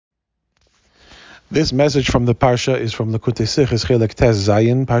This message from the Parsha is from Likutei Sichos Chelek Tes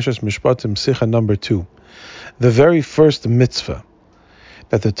Zayin, Parshas Mishpatim, Sicha number 2. The very first mitzvah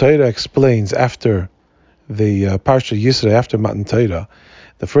that the Torah explains after the Parsha Yisro, after Matan Torah,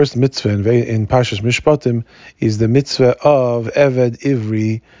 the first mitzvah in Parshas Mishpatim is the mitzvah of Eved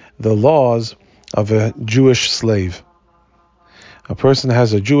Ivri, the laws of a Jewish slave. A person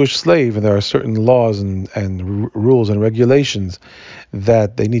has a Jewish slave, and there are certain laws and rules and regulations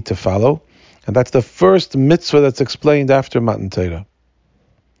that they need to follow. And that's the first mitzvah that's explained after Matan Torah.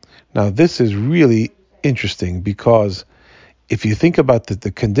 Now, this is really interesting because if you think about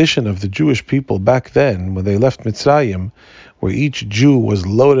the condition of the Jewish people back then, when they left Mitzrayim, where each Jew was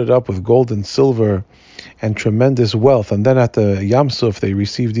loaded up with gold and silver and tremendous wealth, and then at the Yam Suf they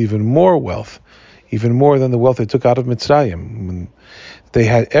received even more wealth, even more than the wealth they took out of Mitzrayim. They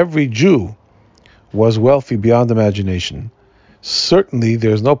had, every Jew was wealthy beyond imagination. Certainly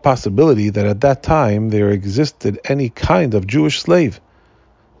there's no possibility that at that time there existed any kind of Jewish slave.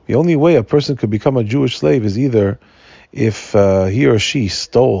 The only way a person could become a Jewish slave is either if he or she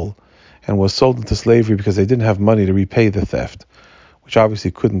stole and was sold into slavery because they didn't have money to repay the theft, which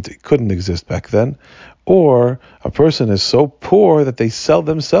obviously couldn't exist back then, or a person is so poor that they sell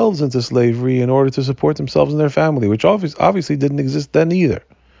themselves into slavery in order to support themselves and their family, which obviously didn't exist then either.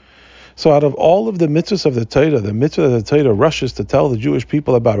 So out of all of the mitzvahs of the Torah, the mitzvah that the Torah rushes to tell the Jewish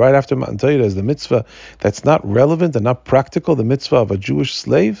people about right after Matan Torah is the mitzvah that's not relevant and not practical, the mitzvah of a Jewish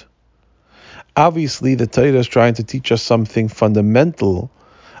slave. Obviously, the Torah is trying to teach us something fundamental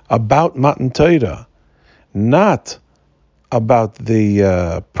about Matan Torah, not about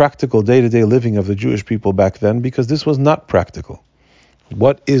the practical day-to-day living of the Jewish people back then, because this was not practical.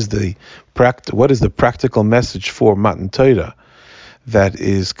 What is the practical message for Matan Torah that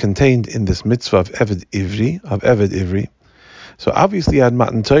is contained in this mitzvah of Eved Ivri? So obviously at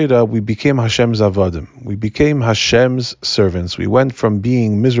Matan Torah we became Hashem's avodim. We became Hashem's servants. We went from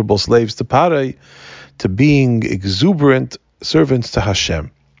being miserable slaves to Parai to being exuberant servants to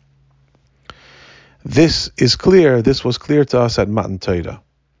Hashem. This is clear. This was clear to us at Matan Torah.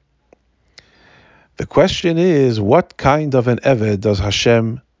 The question is, what kind of an Eved does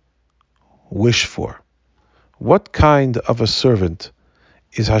Hashem wish for? What kind of a servant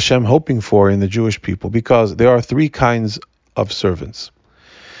is Hashem hoping for in the Jewish people? Because there are three kinds of servants.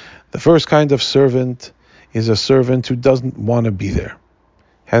 The first kind of servant is a servant who doesn't want to be there,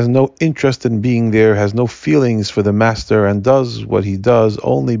 has no interest in being there, has no feelings for the master, and does what he does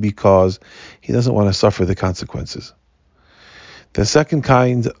only because he doesn't want to suffer the consequences. The second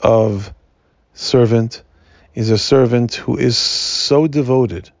kind of servant is a servant who is so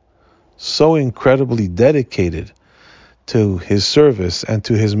devoted, so incredibly dedicated to his service and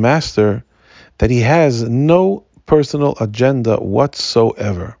to his master that he has no personal agenda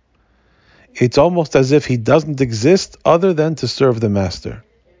whatsoever. It's almost as if he doesn't exist other than to serve the master.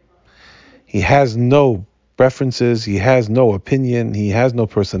 He has no preferences, he has no opinion, he has no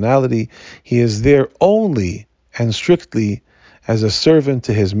personality. He is there only and strictly as a servant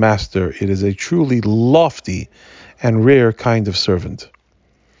to his master. It is a truly lofty and rare kind of servant.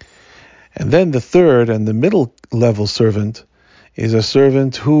 And then the third and the middle level servant is a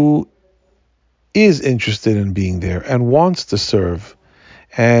servant who is interested in being there and wants to serve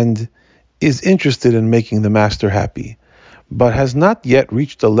and is interested in making the master happy, but has not yet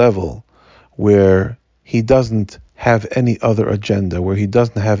reached a level where he doesn't have any other agenda, where he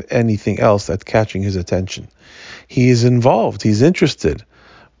doesn't have anything else that's catching his attention. He is involved, he's interested,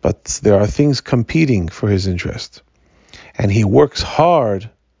 but there are things competing for his interest. And he works hard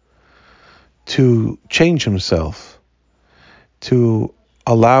to change himself, to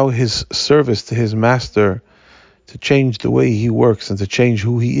allow his service to his master to change the way he works and to change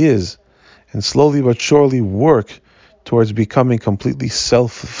who he is, and slowly but surely work towards becoming completely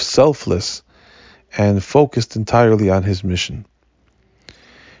selfless and focused entirely on his mission.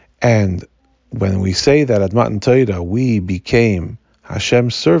 And when we say that at Matan Torah we became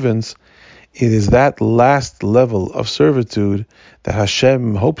Hashem's servants, it is that last level of servitude that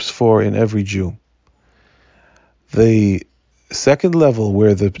Hashem hopes for in every Jew. The second level,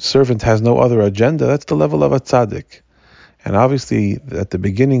 where the servant has no other agenda, that's the level of a tzaddik. And obviously, at the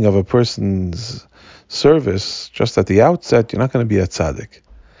beginning of a person's service, just at the outset, you're not going to be a tzaddik.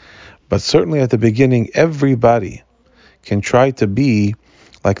 But certainly at the beginning, everybody can try to be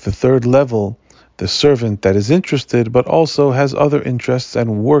like the third level, the servant that is interested, but also has other interests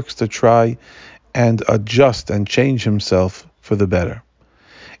and works to try and adjust and change himself for the better.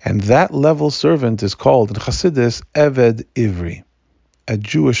 And that level servant is called in Chassidus Eved Ivri, a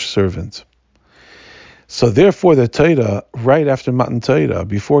Jewish servant. So therefore, the Torah, right after Matan Torah,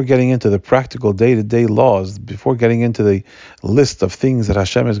 before getting into the practical day-to-day laws, before getting into the list of things that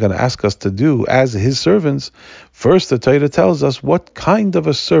Hashem is going to ask us to do as His servants, first the Torah tells us what kind of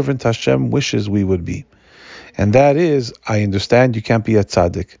a servant Hashem wishes we would be. And that is, I understand you can't be a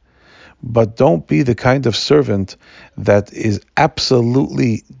tzaddik, but don't be the kind of servant that is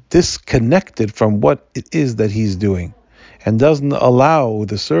absolutely disconnected from what it is that he's doing, and doesn't allow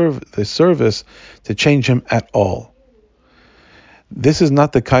the service to change him at all. This is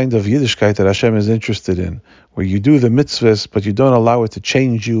not the kind of Yiddishkeit that Hashem is interested in, where you do the mitzvahs, but you don't allow it to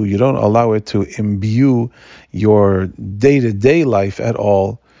change you, you don't allow it to imbue your day-to-day life at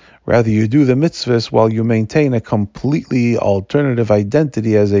all. Rather, you do the mitzvahs while you maintain a completely alternative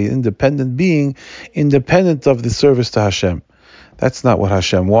identity as an independent being, independent of the service to Hashem. That's not what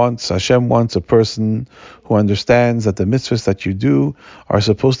Hashem wants. Hashem wants a person who understands that the mitzvahs that you do are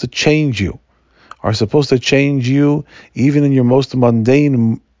supposed to change you, even in your most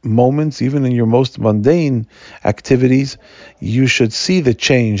mundane moments, even in your most mundane activities. You should see the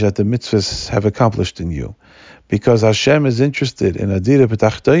change that the mitzvahs have accomplished in you. Because Hashem is interested in Adira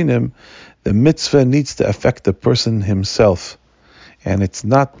B'Tachtoinim, the mitzvah needs to affect the person himself. And it's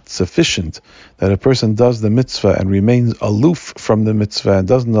not sufficient that a person does the mitzvah and remains aloof from the mitzvah and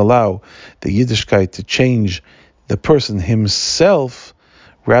doesn't allow the Yiddishkeit to change the person himself.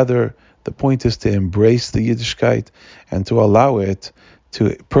 Rather, the point is to embrace the Yiddishkeit and to allow it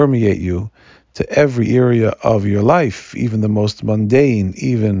to permeate you to every area of your life, even the most mundane,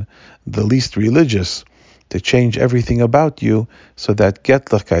 even the least religious, to change everything about you so that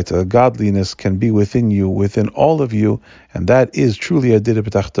Getlichkeit, godliness, can be within you, within all of you, and that is truly a Adira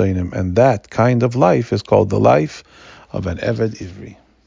B'Tachtoinim, and that kind of life is called the life of an Eved Ivri.